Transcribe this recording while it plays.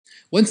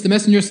Once the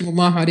Messenger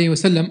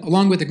ﷺ,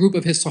 along with a group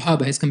of his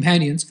Sahaba, his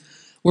companions,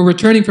 were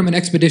returning from an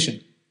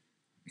expedition.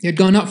 They had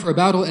gone out for a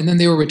battle and then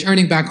they were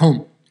returning back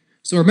home.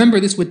 So remember,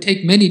 this would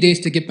take many days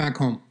to get back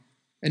home.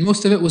 And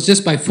most of it was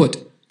just by foot.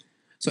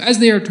 So as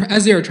they are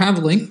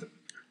traveling,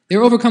 they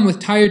were overcome with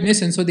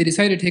tiredness, and so they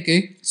decided to take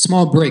a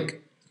small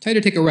break.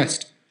 Decided to take a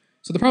rest.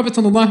 So the Prophet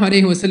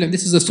ﷺ,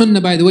 this is a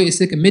sunnah by the way, is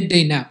take a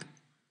midday nap.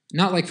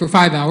 Not like for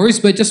 5 hours,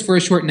 but just for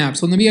a short nap.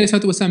 So the Nabi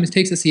ﷺ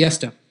takes a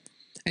siesta.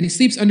 And he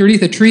sleeps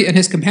underneath a tree and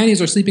his companions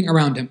are sleeping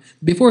around him.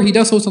 Before he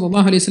does so,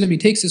 ﷺ, he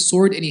takes his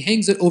sword and he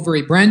hangs it over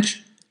a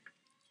branch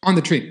on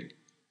the tree.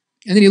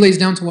 And then he lays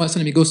down,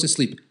 ﷺ, he goes to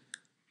sleep.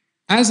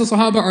 As the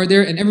Sahaba are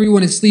there and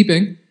everyone is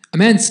sleeping, a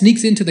man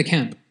sneaks into the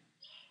camp.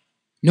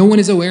 No one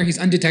is aware, he's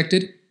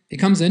undetected. He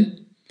comes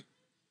in,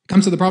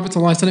 comes to the Prophet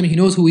ﷺ, he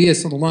knows who he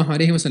is,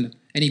 ﷺ,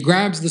 and he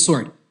grabs the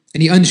sword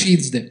and he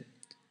unsheathes it.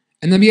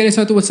 And the Nabi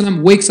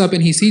ﷺ wakes up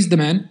and he sees the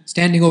man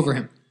standing over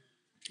him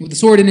with the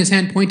sword in his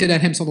hand pointed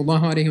at him,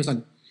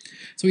 ﷺ.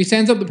 So he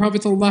stands up, the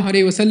Prophet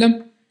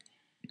ﷺ,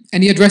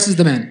 and he addresses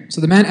the man.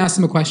 So the man asks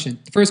him a question.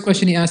 The first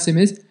question he asks him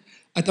is,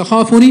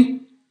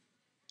 أَتَخَافُنِي?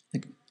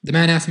 The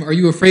man asks him, are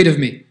you afraid of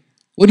me?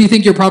 What do you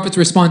think your Prophet's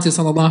response is,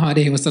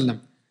 ﷺ?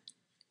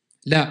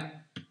 La.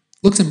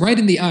 Looks him right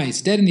in the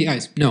eyes, dead in the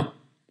eyes. No.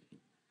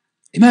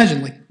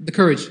 Imagine like the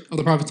courage of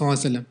the Prophet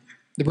ﷺ,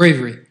 the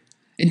bravery.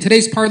 In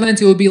today's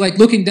parlance, it would be like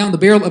looking down the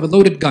barrel of a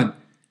loaded gun.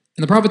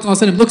 And the Prophet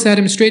ﷺ looks at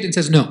him straight and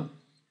says, no.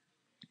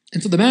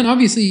 And so the man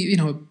obviously,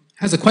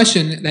 has a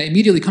question that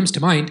immediately comes to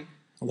mind.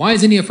 Why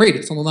isn't he afraid?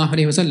 Sallallahu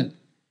Alaihi Wasallam.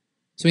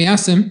 So he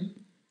asks him,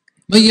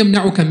 مَنْ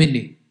يَمْنَعُكَ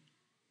مِنِّي?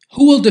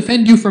 Who will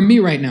defend you from me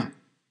right now?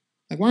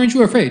 Like, why aren't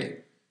you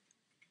afraid?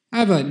 I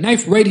have a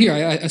knife right here,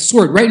 a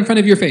sword right in front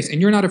of your face, and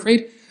you're not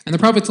afraid? And the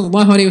Prophet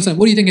Sallallahu Alaihi Wasallam,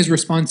 what do you think his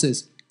response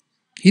is?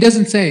 He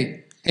doesn't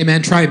say, hey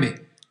man, try me.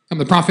 I'm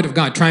the Prophet of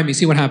God, try me,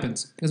 see what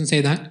happens. He doesn't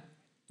say that.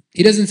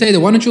 He doesn't say that,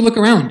 why don't you look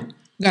around?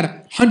 We've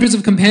got hundreds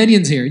of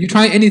companions here. You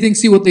try anything,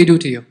 see what they do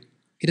to you.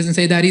 He doesn't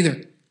say that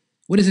either.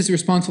 What is his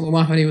response,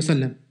 sallallahu alayhi wa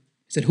sallam?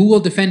 He said, who will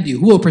defend you?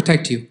 Who will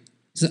protect you?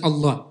 He said,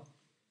 Allah.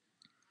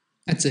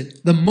 That's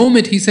it. The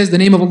moment he says the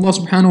name of Allah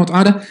subhanahu wa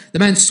ta'ala, the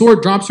man's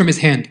sword drops from his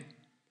hand.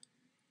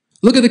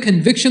 Look at the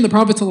conviction the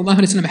Prophet sallallahu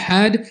alayhi wa sallam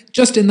had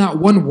just in that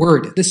one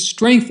word. The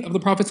strength of the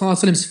Prophet sallallahu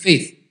alayhi wa sallam's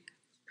faith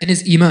and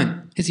his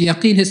iman, his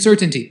yaqeen, his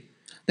certainty.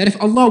 That if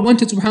Allah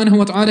wanted subhanahu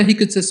wa ta'ala, He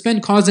could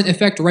suspend cause and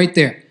effect right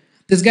there.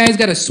 This guy's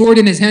got a sword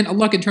in his hand,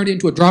 Allah can turn it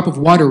into a drop of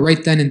water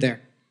right then and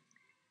there.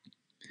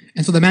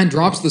 And so the man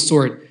drops the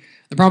sword.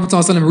 The Prophet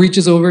ﷺ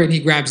reaches over and he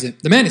grabs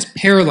it. The man is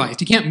paralyzed.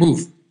 He can't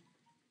move.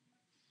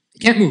 He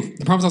can't move.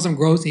 The Prophet ﷺ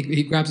grows,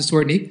 he grabs the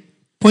sword and he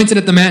points it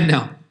at the man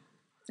now.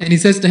 And he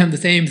says to him the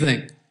same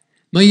thing.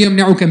 مَنْ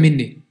يَمْنَعُكَ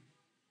مِنِّي?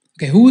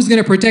 Okay, who's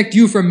going to protect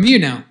you from me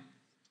now?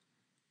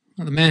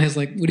 Well, the man is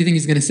like, what do you think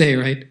he's going to say,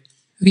 right?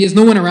 He has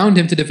no one around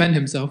him to defend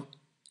himself.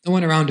 No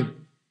one around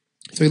him.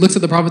 So he looks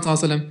at the Prophet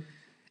ﷺ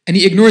and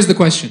he ignores the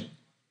question.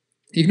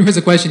 He ignores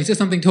the question. He says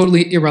something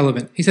totally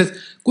irrelevant. He says,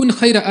 كُنْ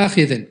خَيْرَ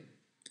آخِذٍ.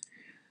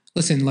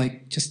 Listen,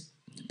 like, just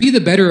be the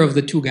better of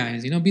the two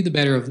guys, be the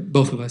better of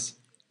both of us.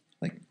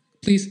 Like,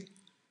 please.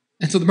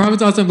 And so the Prophet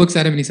ﷺ looks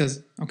at him and he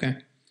says, okay.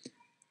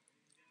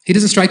 He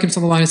doesn't strike him,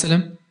 sallallahu alayhi wa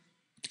sallam.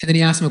 And then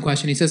he asks him a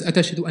question. He says,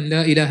 أَتَشْهَدُ أَنْ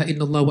لَا إِلَهَ إِلَّا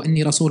اللَّهُ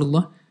وَأَنِّي رَسُولُ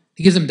اللَّهِ.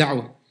 He gives him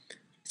da'wah.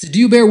 He says, do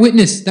you bear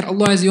witness that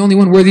Allah is the only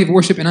one worthy of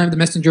worship and I am the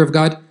messenger of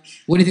God?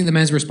 What do you think the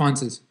man's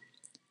response is?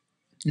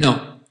 No.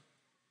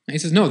 And he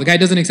says, no, the guy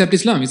doesn't accept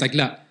Islam. He's like,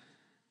 la.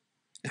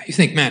 Now you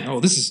think,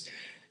 man, this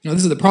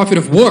is the prophet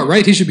of war,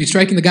 right? He should be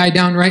striking the guy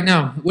down right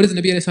now. What does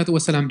the Nabi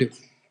ﷺ do?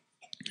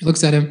 He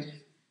looks at him.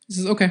 He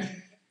says, okay.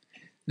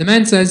 The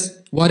man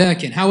says,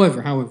 وَلَكِنْ,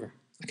 however.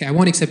 Okay, I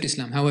won't accept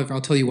Islam. However,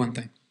 I'll tell you one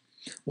thing.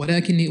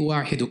 وَلَكِنِّي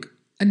أُوَاحِدُكَ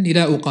أَنِّي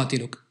لَا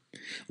أُقَاتِلُكَ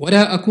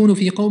وَلَا أَكُونُ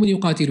فِي قَوْمٍ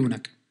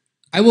يُقَاتِلُونَكَ.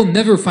 I will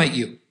never fight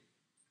you.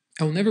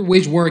 I will never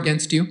wage war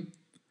against you.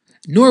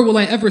 Nor will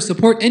I ever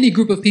support any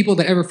group of people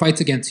that ever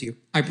fights against you.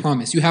 I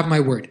promise. You have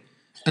my word.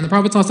 And the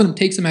Prophet ﷺ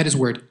takes him at his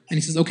word. And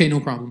he says, okay, no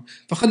problem.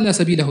 فَخَلَّى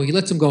سَبِيلَهُ. He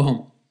lets him go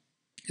home.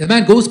 The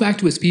man goes back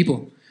to his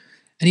people.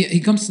 And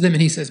he comes to them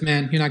and he says,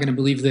 man, you're not going to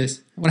believe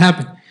this. What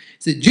happened?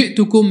 He said, جِئْتُكُم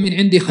مِّنْ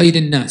عِنْدِ خَيْرِ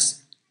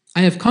النَّاسِ.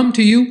 I have come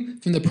to you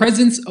from the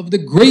presence of the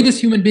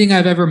greatest human being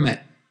I've ever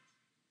met.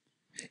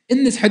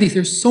 In this hadith,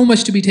 there's so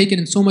much to be taken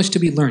and so much to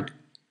be learned.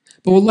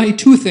 But wallahi,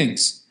 two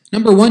things.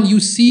 Number one, you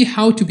see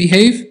how to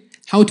behave,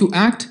 how to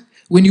act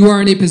when you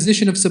are in a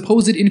position of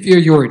supposed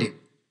inferiority.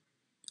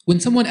 When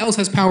someone else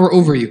has power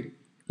over you.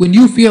 When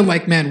you feel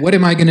like, man, what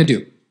am I going to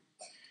do?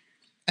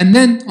 And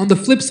then, on the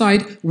flip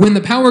side, when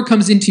the power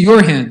comes into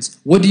your hands,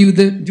 what do you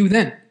do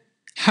then?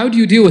 How do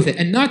you deal with it?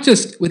 And not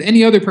just with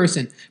any other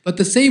person, but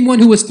the same one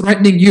who was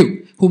threatening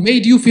you, who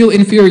made you feel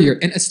inferior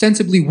and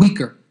ostensibly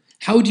weaker.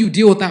 How do you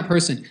deal with that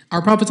person?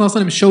 Our Prophet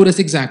ﷺ showed us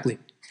exactly.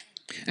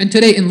 And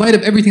today, in light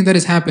of everything that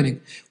is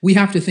happening, we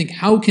have to think,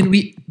 how can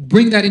we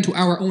bring that into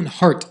our own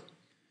heart?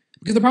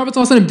 Because the Prophet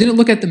ﷺ didn't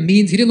look at the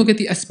means, he didn't look at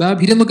the asbab,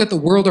 he didn't look at the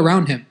world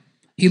around him.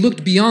 He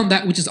looked beyond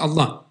that which is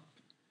Allah.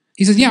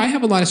 He says, yeah, I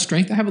have a lot of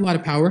strength, I have a lot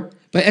of power,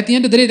 but at the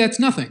end of the day, that's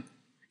nothing.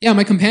 Yeah,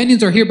 my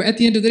companions are here, but at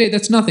the end of the day,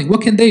 that's nothing.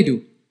 What can they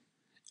do?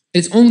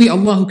 It's only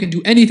Allah who can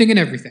do anything and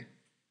everything.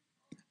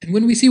 And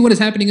when we see what is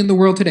happening in the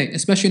world today,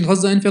 especially in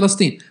Gaza and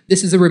Palestine,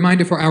 this is a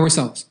reminder for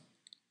ourselves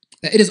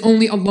that it is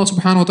only Allah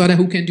subhanahu wa ta'ala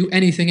who can do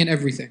anything and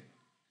everything.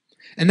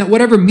 And that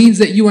whatever means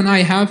that you and I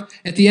have,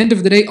 at the end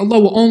of the day, Allah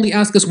will only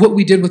ask us what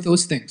we did with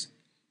those things.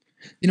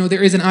 You know,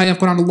 there is an ayah of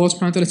Quran, Allah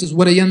subhanahu wa ta'ala says,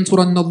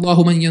 وَلَيَنْصُرَنَّ اللَّهُ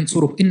مَنْ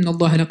يَنْصُرُهُ إِنَّ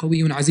اللَّهَ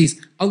لَقَوِيٌّ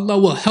عَزِيزٌ. Allah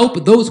will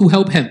help those who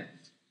help Him.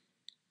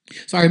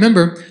 So I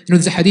remember,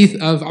 there's a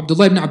hadith of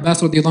Abdullah ibn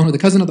Abbas radiallahu anhu, the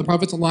cousin of the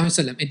Prophet sallallahu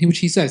alaihi wasallam, in which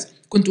he says,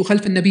 كُنْتُ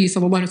خَلْفَ النَّبِيِّ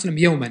sallallahu alaihi wasallam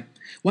يَوْمًا.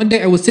 One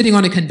day I was sitting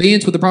on a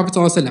conveyance with the Prophet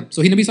sallallahu alaihi wasallam.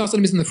 So Nabi sallallahu alaihi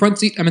wasallam is in the front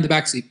seat, I'm in the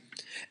back seat.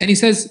 And he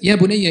says, يَا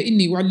بُنَيَّ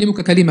إِنِّي أُعَلِّمُكَ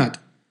كَلِمَاتٍ.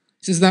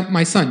 He says that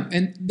my son.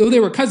 And though they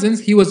were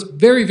cousins, he was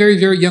very, very,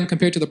 very young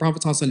compared to the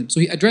Prophet sallallahu alaihi wasallam. So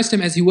he addressed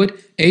him as he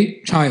would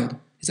a child.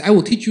 He said, I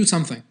will teach you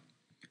something.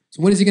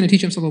 So what is he going to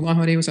teach him sallallahu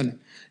alaihi wasallam?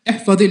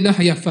 احفظ الله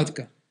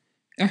يحفظك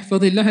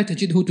احفظ الله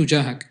تجده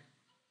تجاهك.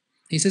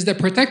 He says that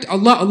protect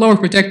Allah, Allah will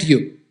protect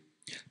you.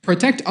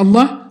 Protect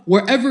Allah,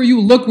 wherever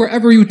you look,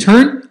 wherever you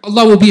turn,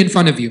 Allah will be in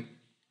front of you.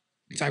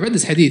 So I read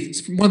this hadith.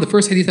 It's one of the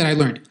first hadith that I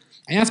learned.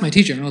 I asked my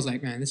teacher, and I was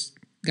like, man, this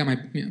got my,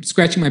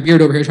 scratching my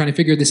beard over here trying to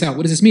figure this out.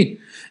 What does this mean?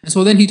 And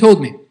so then he told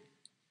me.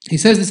 He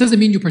says, this doesn't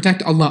mean you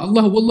protect Allah.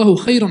 Allah wallahu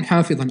khayrun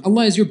hafidhan.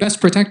 Allah is your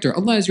best protector.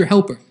 Allah is your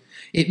helper.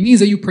 It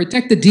means that you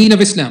protect the deen of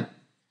Islam.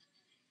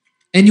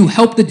 And you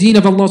help the deen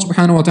of Allah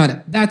subhanahu wa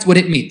ta'ala. That's what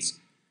it means.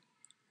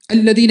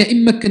 الذين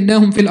إن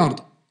مكناهم في الأرض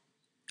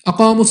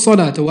أقاموا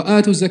الصلاة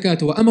وآتوا الزكاة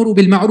وأمروا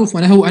بالمعروف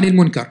ونهوا عن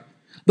المنكر.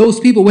 Those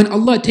people, when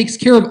Allah takes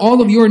care of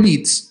all of your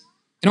needs,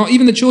 and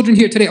even the children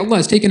here today, Allah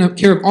has taken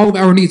care of all of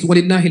our needs.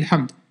 وَلِلَّهِ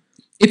الْحَمْدِ.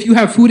 If you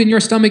have food in your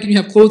stomach and you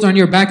have clothes on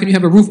your back and you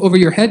have a roof over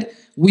your head,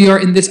 we are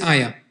in this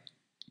ayah.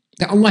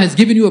 That Allah has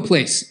given you a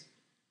place.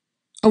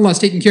 Allah has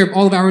taken care of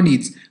all of our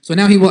needs. So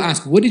now He will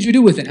ask, what did you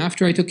do with it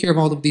after I took care of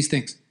all of these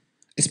things?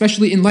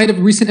 Especially in light of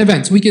recent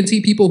events, we can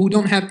see people who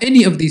don't have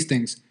any of these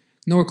things.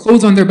 Nor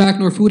clothes on their back,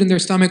 nor food in their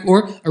stomach,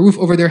 or a roof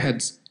over their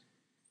heads.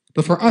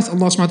 But for us,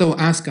 Allah subhanahu wa ta'ala will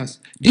ask us,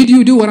 did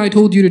you do what I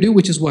told you to do?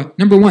 Which is what?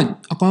 Number one,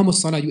 aqamu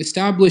salah, you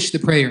establish the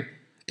prayer.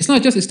 It's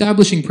not just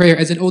establishing prayer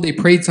as in, oh, they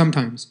prayed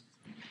sometimes.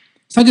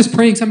 It's not just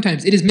praying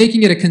sometimes. It is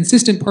making it a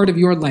consistent part of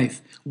your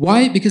life.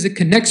 Why? Because it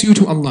connects you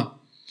to Allah.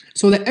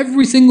 So that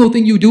every single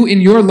thing you do in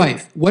your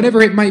life,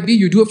 whatever it might be,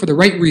 you do it for the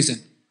right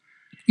reason.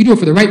 You do it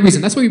for the right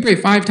reason. That's why we pray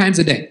 5 times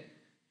a day.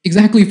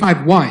 Exactly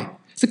 5. Why?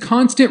 It's a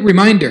constant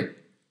reminder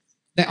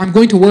that I'm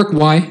going to work,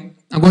 why?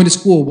 I'm going to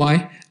school,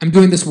 why? I'm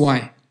doing this,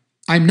 why?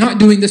 I'm not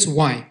doing this,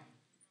 why?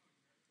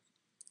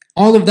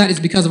 All of that is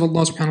because of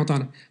Allah subhanahu wa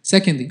ta'ala.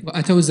 Secondly,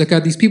 وَأَتَوْا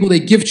الزَّكَاةِ. These people, they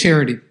give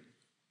charity.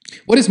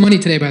 What is money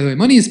today, by the way?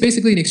 Money is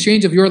basically an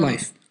exchange of your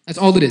life. That's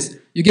all it is.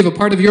 You give a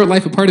part of your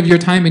life, a part of your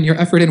time and your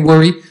effort and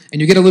worry,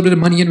 and you get a little bit of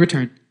money in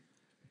return.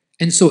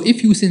 And so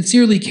if you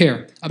sincerely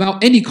care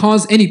about any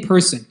cause, any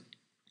person,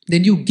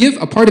 then you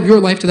give a part of your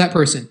life to that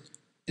person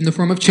in the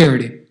form of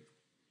charity.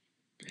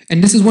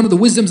 And this is one of the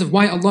wisdoms of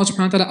why Allah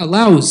subhanahu wa ta'ala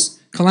allows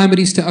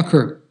calamities to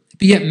occur,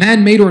 be it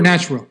man-made or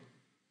natural.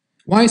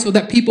 Why? So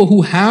that people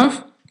who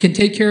have can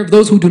take care of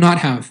those who do not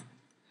have.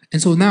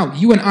 And so now,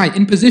 you and I,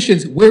 in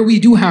positions where we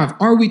do have,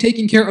 are we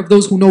taking care of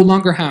those who no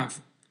longer have?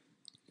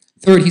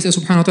 Third, He says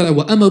subhanahu wa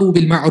ta'ala, وَأَمَرُوا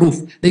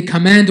بِالْمَعْرُوفِ. They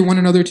command one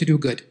another to do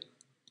good.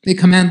 They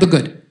command the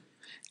good.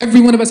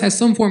 Every one of us has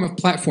some form of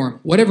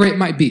platform, whatever it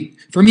might be.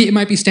 For me, it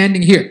might be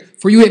standing here.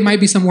 For you, it might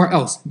be somewhere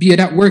else. Be it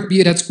at work, be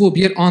it at school,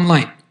 be it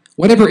online.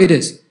 Whatever it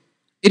is.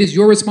 It is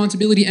your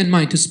responsibility and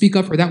mine to speak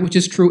up for that which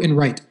is true and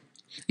right.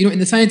 You know, in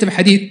the science of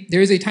hadith,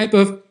 there is a type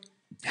of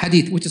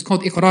hadith which is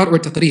called iqrar or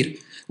taqreer,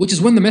 which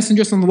is when the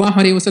Messenger sallallahu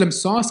alaihi wasallam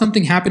saw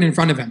something happen in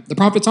front of him. The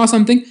Prophet saw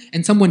something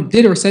and someone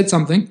did or said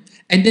something,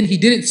 and then he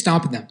didn't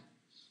stop them.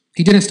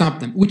 He didn't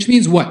stop them. Which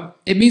means what?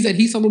 It means that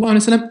he sallallahu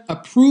alaihi wasallam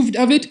approved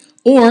of it,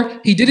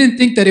 or he didn't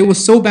think that it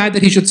was so bad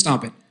that he should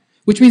stop it.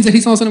 Which means that he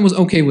sallallahu alaihi wasallam was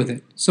okay with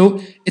it.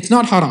 So it's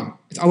not haram.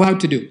 It's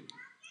allowed to do.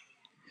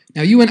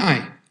 Now you and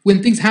I,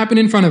 when things happen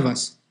in front of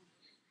us,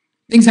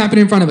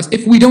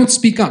 if we don't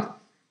speak up,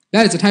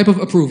 that is a type of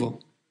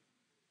approval.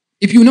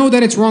 If you know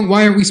that it's wrong,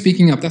 why aren't we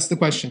speaking up? That's the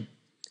question.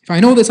 If I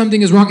know that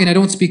something is wrong and I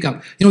don't speak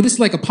up, this is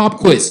like a pop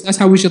quiz. That's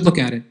how we should look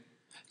at it.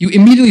 You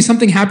immediately,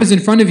 something happens in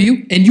front of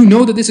you and you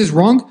know that this is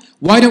wrong,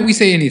 why don't we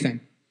say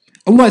anything?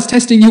 Allah is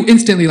testing you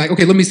instantly, like,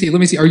 okay, let me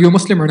see, are you a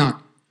Muslim or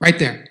not? Right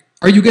there.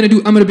 Are you going to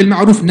do amr bil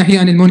ma'ruf, nahy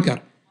anil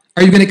munkar?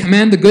 Are you going to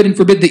command the good and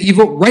forbid the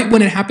evil right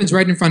when it happens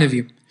right in front of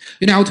you?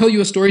 I'll tell you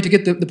a story to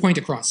get the point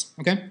across,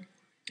 okay?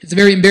 It's a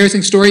very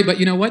embarrassing story, but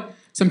you know what?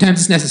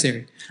 Sometimes it's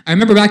necessary. I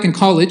remember back in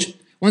college,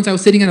 once I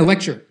was sitting in a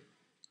lecture.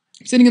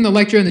 Sitting in the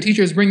lecture and the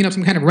teacher is bringing up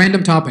some kind of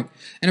random topic.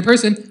 And a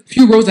person, a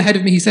few rows ahead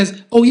of me, he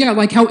says, oh yeah,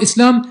 like how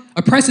Islam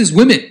oppresses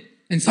women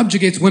and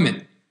subjugates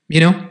women,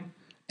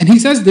 And he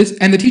says this,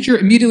 and the teacher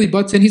immediately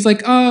butts in. He's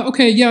like,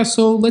 okay, yeah,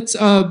 so let's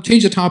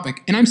change the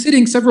topic. And I'm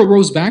sitting several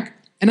rows back,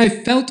 and I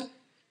felt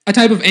a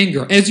type of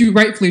anger, as you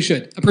rightfully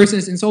should. A person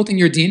is insulting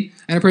your deen,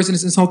 and a person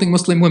is insulting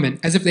Muslim women,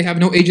 as if they have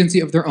no agency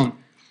of their own.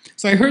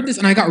 So I heard this,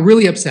 and I got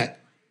really upset.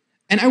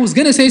 And I was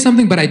going to say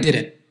something, but I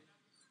didn't.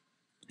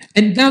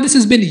 And now this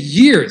has been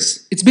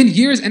years. It's been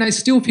years and I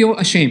still feel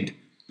ashamed.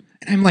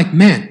 And I'm like,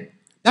 man,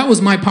 that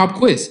was my pop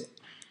quiz.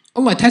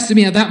 Allah tested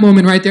me at that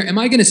moment right there. Am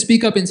I going to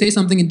speak up and say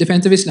something in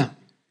defense of Islam?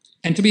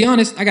 And to be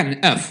honest, I got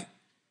an F.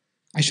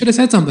 I should have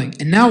said something.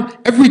 And now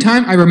every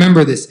time I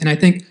remember this and I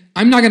think,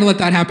 I'm not going to let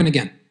that happen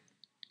again.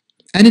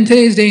 And in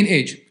today's day and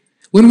age,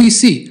 when we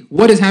see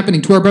what is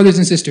happening to our brothers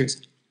and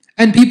sisters,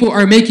 and people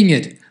are making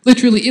it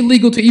literally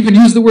illegal to even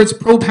use the words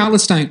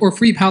pro-Palestine or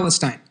free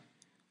Palestine,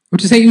 or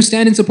to say you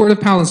stand in support of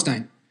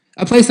Palestine,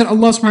 a place that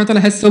Allah subhanahu wa ta'ala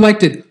has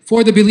selected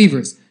for the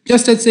believers,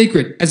 just as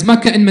sacred as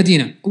Mecca and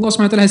Medina. Allah subhanahu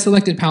wa ta'ala has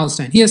selected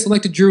Palestine. He has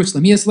selected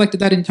Jerusalem. He has selected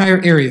that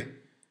entire area.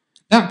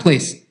 That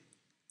place.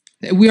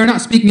 We are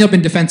not speaking up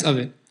in defense of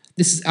it.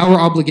 This is our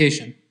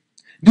obligation.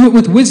 Do it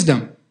with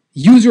wisdom.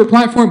 Use your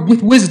platform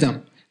with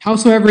wisdom,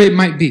 howsoever it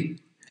might be.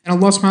 And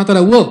Allah subhanahu wa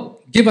ta'ala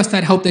will give us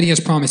that help that He has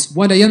promised.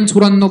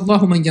 وَلَيَنْصُرَنَّ اللَّهُ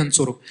مَنْ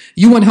يَنْصُرُ.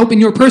 You want help in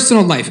your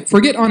personal life.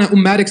 Forget on an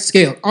ummatic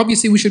scale.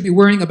 Obviously, we should be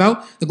worrying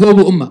about the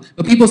global ummah.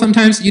 But people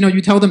sometimes,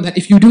 you tell them that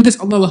if you do this,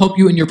 Allah will help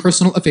you in your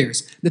personal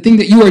affairs. The thing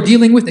that you are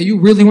dealing with, that you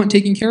really want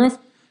taken care of,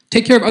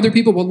 take care of other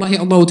people. Wallahi,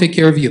 Allah will take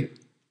care of you.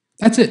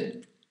 That's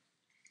it.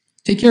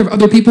 Take care of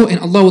other people and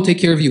Allah will take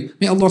care of you.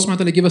 May Allah subhanahu wa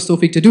ta'ala give us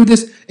tawfiq to do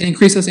this and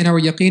increase us in our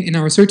yaqeen, in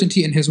our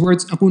certainty in His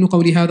words. أقول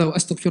قولي هذا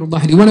وأستغفر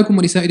الله لي ولكم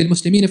ولسائر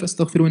المسلمين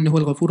فاستغفروا إنه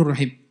الغفور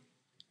الرحيم.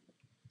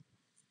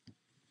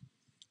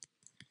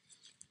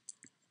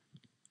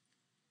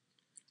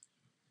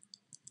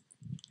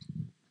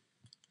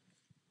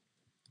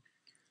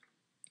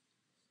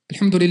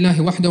 الحمد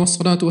لله وحده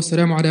والصلاة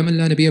والسلام على من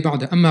لا نبي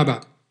بعده أما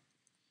بعد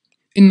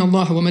إن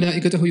الله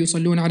وملائكته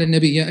يصلون على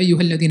النبي يا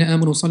أيها الذين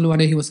آمنوا صلوا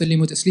عليه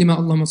وسلموا تسليما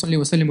اللهم صل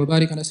وسلم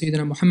وبارك على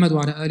سيدنا محمد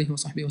وعلى آله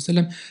وصحبه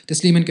وسلم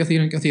تسليما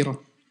كثيرا كثيرا.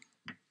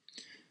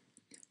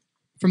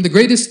 From the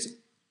greatest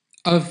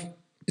of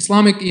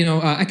Islamic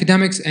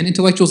academics and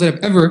intellectuals that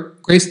have ever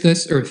graced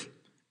this earth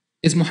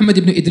is Muhammad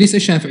ibn Idris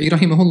al-Shafi'i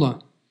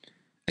rahimahullah.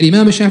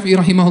 Imam al-Shafi'i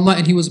rahimahullah,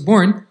 and he was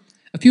born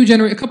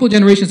a couple of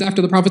generations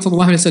after the Prophet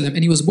ﷺ,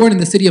 and he was born in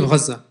the city of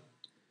Gaza.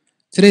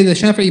 Today the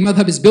Shafi'i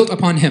madhab is built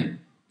upon him.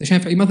 The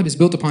Shafi'i madhab is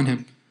built upon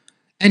him.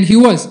 And he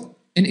was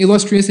an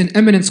illustrious and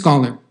eminent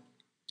scholar.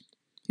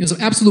 He was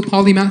an absolute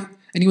polymath,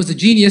 and he was a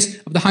genius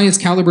of the highest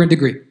caliber and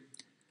degree.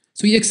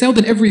 So he excelled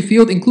in every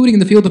field, including in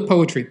the field of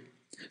poetry.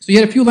 So he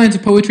had a few lines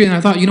of poetry, and I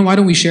thought, why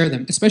don't we share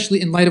them?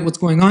 Especially in light of what's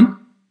going on.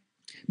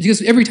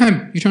 Because every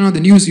time you turn on the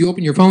news, you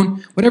open your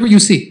phone, whatever you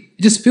see,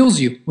 it just fills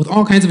you with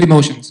all kinds of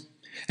emotions.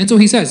 And so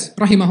he says,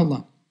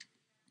 rahimahullah,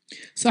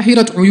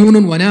 سَحِرَتْ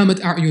عُيُونٌ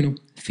وَنَامَتْ أَعْيُنٌ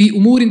في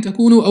أمور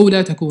تكون أو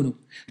لا تكون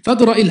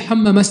فادرأ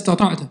الحم ما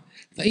استطعت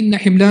فإن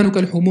حملانك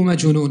الحموم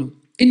جنون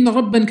إن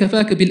ربا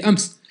كفاك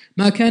بالأمس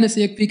ما كان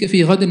سيكفيك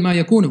في غد ما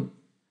يكون.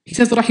 He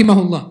says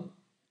rahimahullah.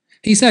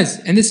 He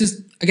says, and this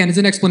is again is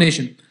an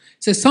explanation.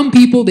 He says some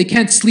people, they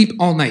can't sleep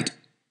all night.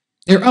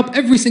 They're up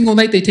every single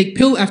night, they take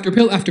pill after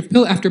pill after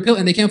pill after pill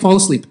and they can't fall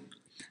asleep.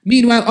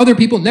 Meanwhile, other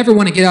people never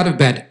want to get out of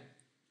bed.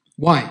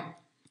 Why?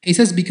 He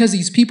says because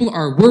these people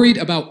are worried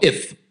about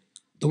if.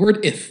 The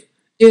word if.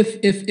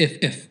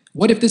 If.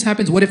 What if this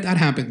happens? What if that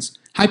happens?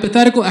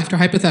 Hypothetical after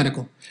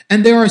hypothetical.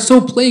 And they are so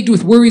plagued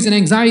with worries and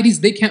anxieties,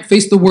 they can't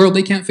face the world,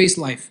 they can't face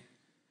life.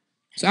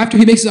 So after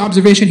he makes his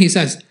observation, he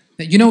says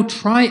that,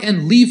 try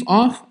and leave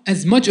off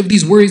as much of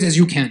these worries as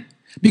you can.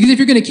 Because if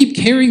you're going to keep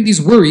carrying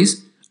these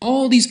worries,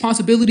 all these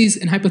possibilities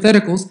and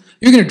hypotheticals,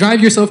 you're going to drive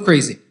yourself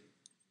crazy.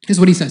 Here's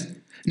what he says.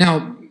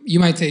 Now, you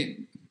might say,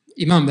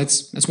 Imam,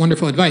 that's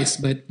wonderful advice,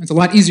 but it's a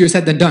lot easier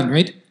said than done,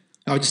 right?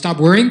 I would just stop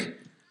worrying.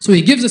 So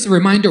he gives us a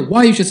reminder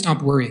why you should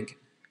stop worrying.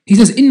 He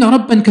says, إِنَّ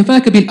رَبًّا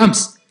كَفَاكَ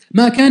بِالْأَمْسِ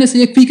مَا كَانَ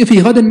سَيَكْفِيكَ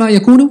فِي غَدٍ مَا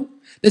يَكُونُ.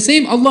 The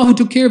same Allah who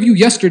took care of you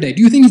yesterday,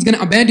 do you think He's going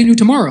to abandon you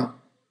tomorrow?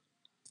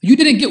 You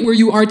didn't get where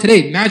you are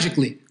today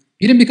magically.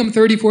 You didn't become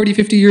 30, 40,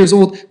 50 years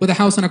old with a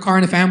house and a car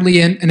and a family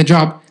and a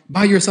job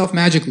by yourself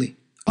magically.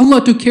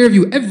 Allah took care of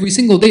you every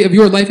single day of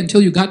your life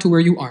until you got to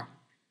where you are.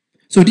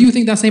 So do you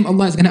think that same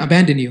Allah is going to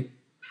abandon you?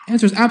 The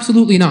answer is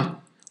absolutely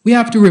not. We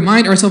have to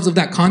remind ourselves of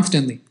that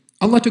constantly.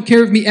 Allah took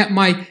care of me at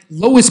my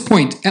lowest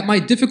point, at my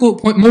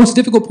most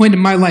difficult point in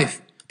my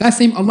life. That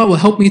same Allah will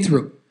help me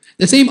through.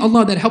 The same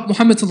Allah that helped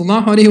Muhammad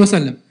sallallahu alaihi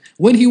wasallam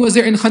when he was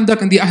there in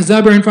Khandaq and the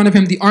Ahzab are in front of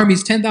him, the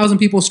armies 10,000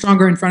 people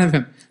stronger in front of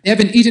him. They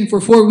haven't eaten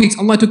for 4 weeks.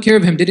 Allah took care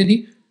of him, didn't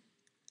He?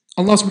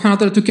 Allah subhanahu wa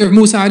ta'ala took care of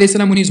Musa alayhi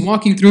salam when he's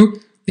walking through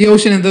the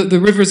ocean and the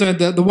rivers are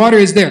the water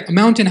is there, a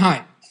mountain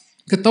high.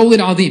 كَالطَّوْلِ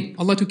الْعَظِيمِ.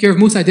 Allah took care of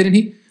Musa, didn't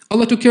He?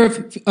 Allah took care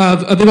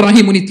of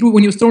Ibrahim when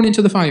he was thrown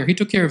into the fire. He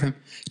took care of him.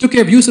 He took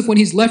care of Yusuf when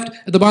he's left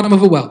at the bottom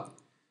of a well.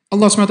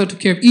 Allah subhanahu wa ta'ala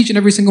took care of each and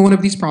every single one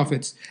of these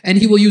prophets. And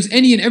He will use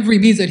any and every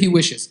means that He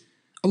wishes.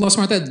 Allah subhanahu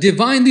wa ta'ala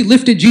divinely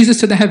lifted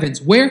Jesus to the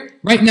heavens. Where?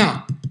 Right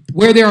now.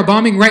 Where they are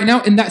bombing right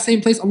now, in that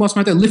same place, Allah subhanahu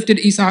wa ta'ala lifted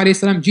Isa alayhi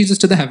salam, Jesus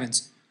to the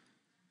heavens.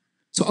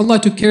 So Allah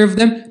took care of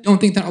them.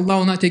 Don't think that Allah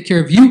will not take care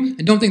of you,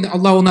 and don't think that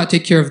Allah will not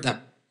take care of them.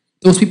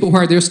 Those people who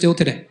are there still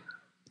today.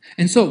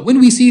 And so when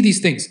we see these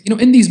things,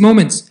 in these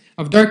moments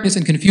of darkness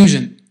and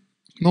confusion,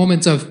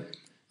 moments of,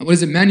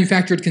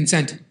 manufactured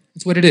consent,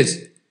 that's what it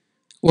is.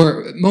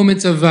 Or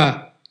moments of,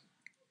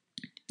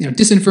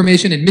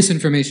 disinformation and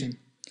misinformation.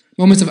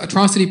 Moments of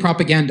atrocity,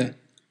 propaganda.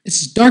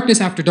 It's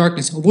darkness after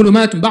darkness.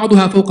 ظُلُمَاتٌ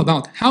بَعْضُهَا فَوْقَ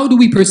بَعْضٍ. How do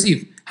we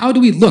perceive? How do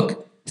we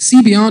look?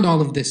 See beyond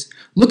all of this.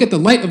 Look at the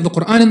light of the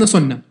Quran and the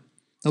Sunnah.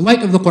 The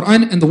light of the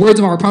Quran and the words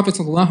of our Prophet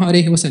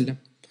ﷺ.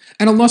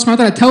 And Allah subhanahu wa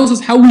ta'ala tells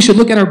us how we should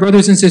look at our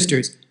brothers and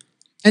sisters.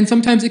 And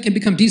sometimes it can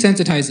become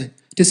desensitizing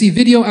to see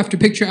video after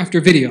picture after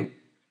video.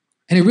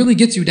 And it really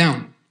gets you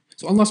down.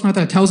 So Allah subhanahu wa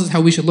ta'ala tells us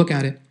how we should look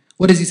at it.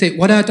 What does He say?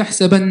 وَلَا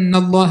تَحْسَبَنَّ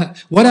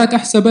اللَّهَ وَلَا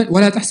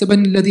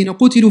تَحْسَبَنَّ الَّذِينَ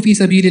قُتِلُوا فِي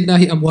سَبِيلِ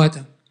اللَّهِ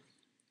أَمْوَاتًا.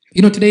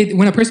 Today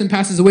when a person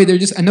passes away, there's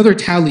just another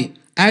tally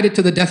added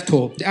to the death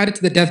toll, added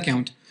to the death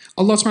count.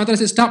 Allah subhanahu wa ta'ala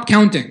says, stop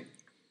counting.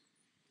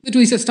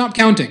 Literally says, stop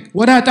counting.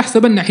 وَلَا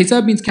تَحْسَبَنَّ,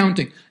 hisab means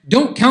counting.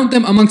 Don't count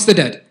them amongst the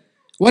dead.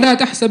 وَلَا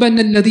تَحْسَبَنَّ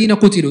الَّذِينَ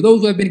قُتِلُوا,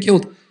 those who have been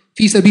killed,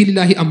 فِي سَبِيلِ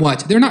اللَّهِ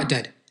أَمْوَاتٍ, they're not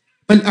dead.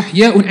 بَلْ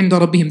أَحْيَاءٌ عِنْدَ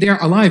رَبِّهِمْ, they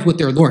are alive with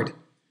their Lord.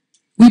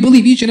 We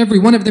believe each and every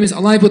one of them is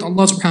alive with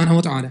Allah subhanahu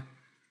wa ta'ala.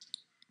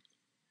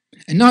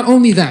 And not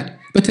only that,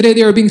 but today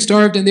they are being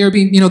starved and they are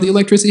being, the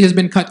electricity has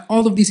been cut.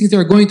 All of these things they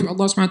are going through.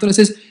 Allah subhanahu wa ta'ala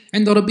says,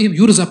 عِنْدَ رَبِّهِمْ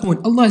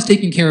يُرْزَقُونَ, Allah is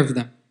taking care of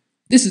them.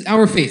 This is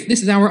our faith,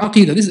 this is our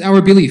aqeedah, this is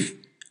our belief.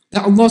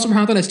 That Allah subhanahu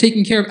wa ta'ala is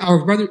taking care of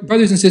our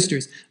brothers and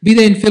sisters, be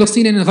they in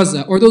Palestine and in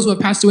Gaza, or those who have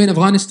passed away in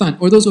Afghanistan,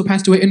 or those who have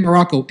passed away in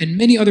Morocco, and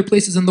many other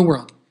places in the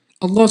world.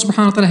 Allah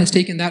subhanahu wa ta'ala has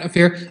taken that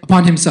affair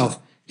upon Himself.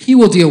 He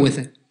will deal with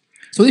it.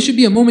 So this should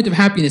be a moment of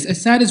happiness.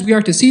 As sad as we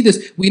are to see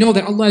this, we know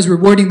that Allah is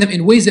rewarding them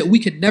in ways that we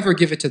could never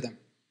give it to them.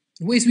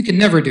 In ways we could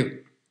never do.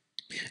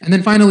 And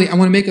then finally, I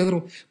want to make a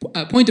little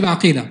point of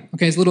aqeedah.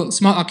 Okay, it's a little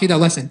small aqeedah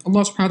lesson.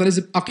 Allah subhanahu wa ta'ala is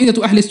aqeedah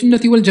to ahli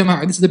sunnati wal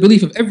jama'ah. This is the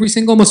belief of every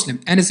single Muslim,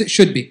 and as it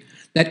should be.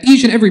 That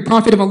each and every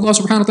prophet of Allah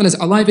subhanahu wa ta'ala is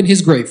alive in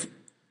his grave.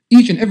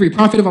 Each and every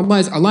prophet of Allah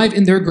is alive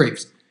in their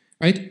graves.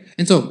 Right?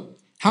 And so,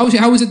 how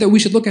is it that we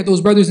should look at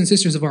those brothers and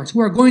sisters of ours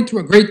who are going through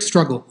a great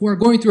struggle, who are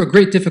going through a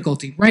great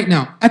difficulty right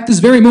now, at this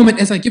very moment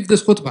as I give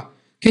this khutbah?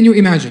 Can you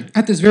imagine?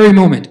 At this very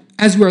moment,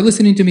 as you are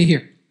listening to me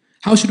here,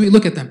 how should we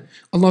look at them?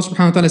 Allah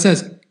subhanahu wa ta'ala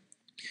says,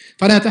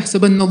 فَلَا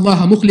تَحْسَبَنَّ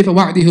اللَّهَ مُخْلِفَ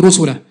وَعْدِهِ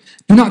رُسُلَهُ.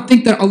 Do not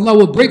think that Allah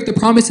will break the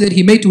promise that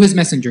He made to His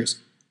messengers.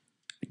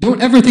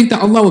 Don't ever think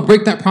that Allah will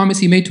break that promise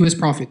He made to His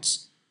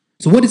prophets.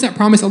 So what is that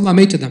promise Allah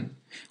made to them?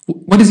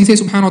 What does He say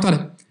subhanahu wa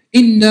ta'ala?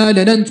 إِنَّا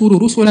لَنَنْصُرُ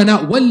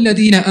رُسُلَنَا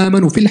وَالَّذِينَ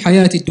آمَنُوا فِي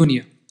الْحَيَاةِ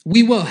الدُّنْيَا.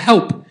 We will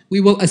help,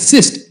 we will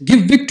assist,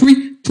 give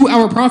victory to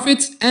our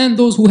prophets and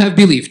those who have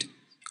believed.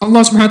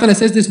 Allah subhanahu wa ta'ala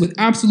says this with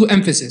absolute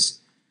emphasis.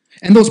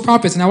 And those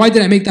prophets, now why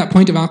did I make that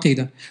point of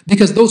aqeedah?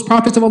 Because those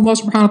prophets of Allah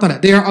subhanahu wa ta'ala,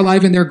 they are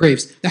alive in their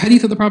graves. The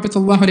hadith of the Prophet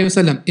sallallahu alayhi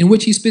wa sallam, in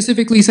which he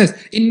specifically says,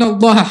 إِنَّ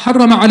اللَّهَ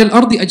حَرَّمَ عَلَى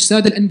الْأَرْضِ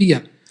أَجْسَادَ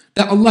الْأَنْبِيَاءِ.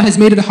 That Allah has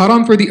made it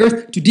haram for the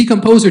earth to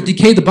decompose or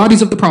decay the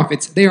bodies of the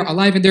prophets. They are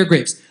alive in their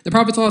graves. The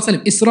Prophet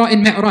ﷺ, Isra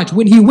and Mi'raj,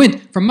 when he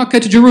went from Mecca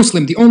to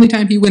Jerusalem, the only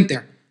time he went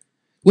there.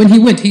 When he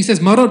went, he says,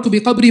 مَرَرْتُ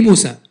بِقَبْرِ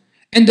مُوسَى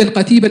عند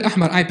القتيب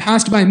الأحمر. I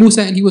passed by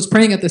Musa and he was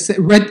praying at the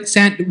red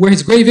sand, where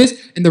his grave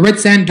is, in the red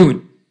sand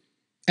dune.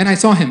 And I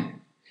saw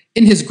him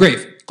in his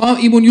grave.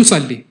 قَائِمٌ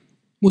يُصَلِّي.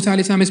 Musa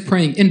alayhi salam is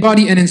praying in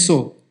body and in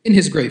soul, in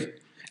his grave.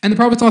 And the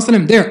Prophet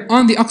ﷺ there,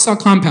 on the Aqsa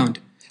compound,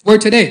 where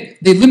today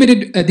they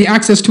limited the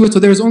access to it, so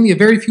there was only a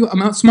very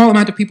small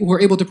amount of people who were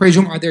able to pray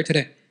Jum'ah there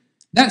today.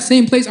 That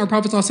same place, our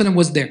Prophet ﷺ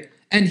was there,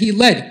 and he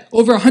led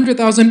over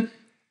 100,000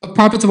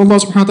 prophets of Allah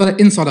subhanahu wa ta'ala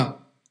in salah.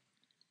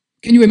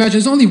 Can you imagine?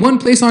 There's only one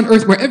place on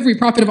earth where every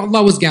prophet of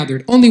Allah was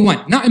gathered. Only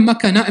one. Not in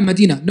Mecca, not in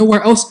Medina,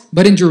 nowhere else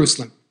but in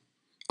Jerusalem.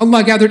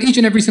 Allah gathered each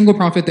and every single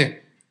prophet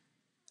there.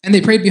 And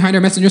they prayed behind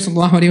our Messenger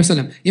sallallahu alayhi wa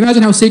sallam.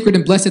 Imagine how sacred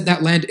and blessed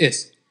that land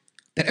is.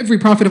 That every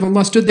prophet of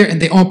Allah stood there and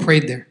they all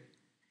prayed there.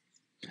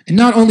 And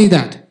not only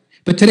that,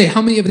 but today,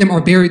 how many of them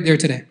are buried there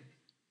today?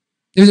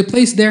 There's a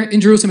place there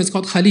in Jerusalem, it's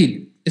called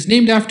Khalil. It's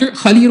named after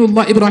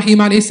Khalilullah Ibrahim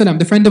alayhi salam,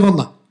 the friend of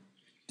Allah.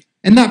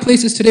 And that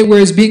place is today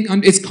where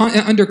it's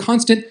under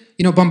constant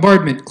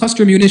bombardment,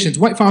 cluster munitions,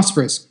 white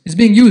phosphorus is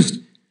being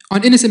used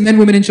on innocent men,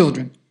 women, and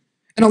children.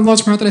 And Allah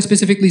subhanahu wa ta'ala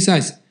specifically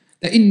says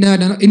that إِنَّا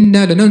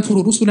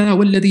لَنَنْصُرُ رُسُلَنَا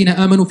وَالَّذِينَ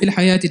آمَنُوا فِي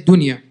الْحَيَاةِ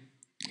الدُّنْيَا.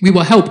 We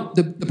will help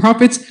the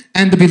prophets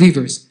and the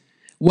believers.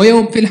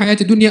 وَيَوْمَ فِي الْحَيَاةِ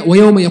الدُّنْيَا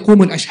وَيَوْمَ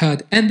يَقُومُ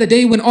الْأَشْهَادِ. And the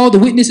day when all the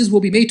witnesses will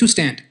be made to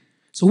stand.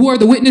 So who are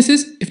the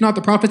witnesses if not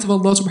the prophets of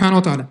Allah subhanahu wa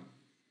ta'ala?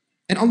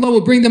 And Allah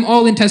will bring them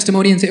all in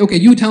testimony and say, okay,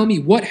 you tell me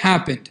what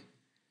happened.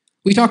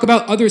 We talk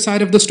about other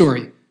side of the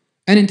story.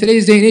 And in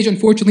today's day and age,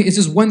 unfortunately, it's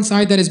just one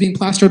side that is being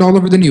plastered all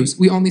over the news.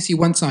 We only see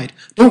one side.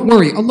 Don't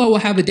worry, Allah will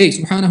have a day,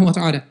 subhanahu wa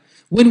ta'ala,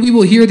 when we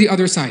will hear the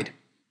other side.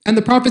 And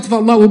the prophets of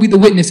Allah will be the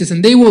witnesses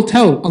and they will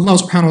tell Allah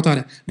subhanahu wa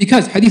ta'ala.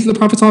 Because hadith of the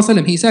Prophet sallallahu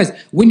alaihi wasallam, he says,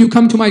 when you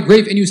come to my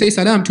grave and you say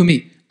salam to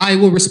me, I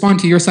will respond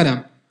to your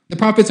salam. The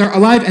prophets are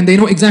alive and they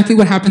know exactly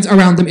what happens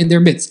around them in their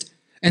midst.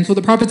 And so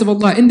the prophets of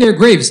Allah in their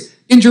graves,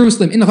 in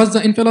Jerusalem, in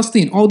Gaza, in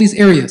Palestine, all these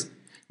areas,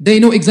 they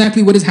know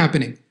exactly what is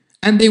happening.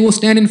 And they will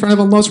stand in front of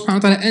Allah subhanahu wa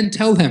ta'ala and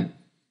tell him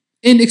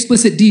in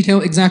explicit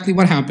detail exactly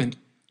what happened.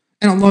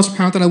 And Allah subhanahu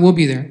wa ta'ala will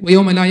be there.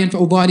 وَيَوْمَ لَا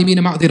يَنْفَعُ الظَّالِمِينَ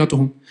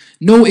مَعْذِرَتُهُم.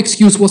 No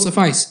excuse will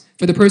suffice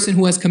for the person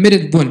who has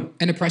committed dhulm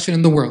and oppression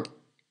in the world.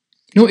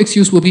 No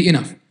excuse will be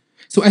enough.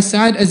 So as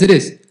sad as it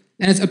is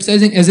And as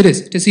upsetting as it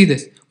is to see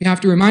this, we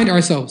have to remind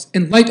ourselves,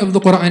 in light of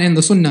the Quran and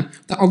the Sunnah,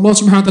 that Allah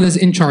subhanahu wa ta'ala is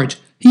in charge.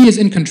 He is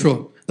in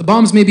control. The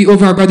bombs may be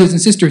over our brothers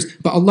and sisters,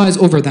 but Allah is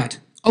over that.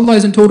 Allah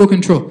is in total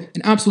control,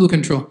 in absolute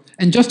control.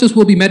 And justice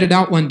will be meted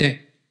out one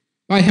day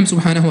by Him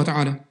subhanahu wa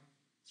ta'ala.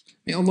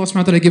 May Allah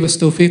subhanahu wa ta'ala give us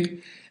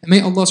tawfiq. And may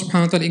Allah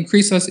subhanahu wa ta'ala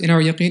increase us in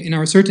our yaqeen, in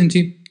our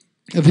certainty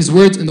of His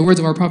words and the words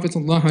of our Prophet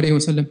sallallahu alayhi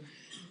wa sallam.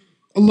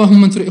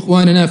 Allahumma ansur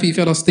ikhwanana fi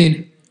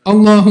Palestine.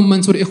 Allahumma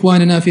ansur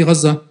ikhwanana fi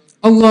Gaza.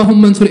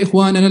 اللهم انصر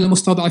إخواننا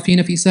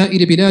المستضعفين في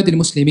سائر بلاد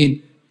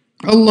المسلمين.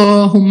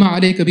 اللهم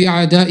عليك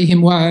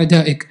بأعدائهم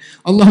وأعدائك.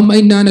 اللهم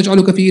إنا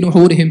نجعلك في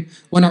نحورهم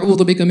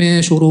ونعوذ بك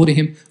من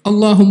شرورهم.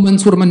 اللهم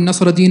انصر من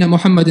نصر دين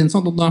محمد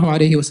صلى الله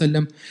عليه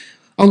وسلم.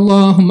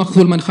 اللهم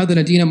اخذل من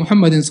خذل دين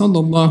محمد صلى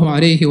الله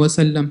عليه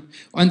وسلم.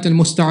 وأنت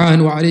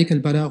المستعان وعليك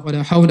البلاغ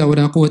ولا حول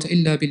ولا قوة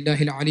إلا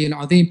بالله العلي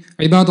العظيم.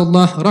 عباد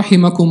الله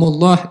رحمكم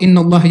الله، إن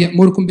الله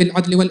يأمركم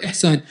بالعدل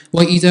والإحسان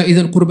وإيتاء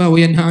ذي القربى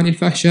وينهى عن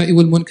الفحشاء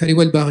والمنكر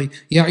والبغي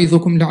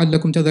يعظكم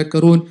لعلكم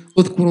تذكرون.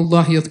 اذكروا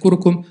الله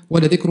يذكركم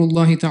ولذكر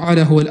الله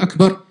تعالى هو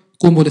الأكبر.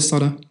 قوموا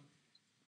للصلاة.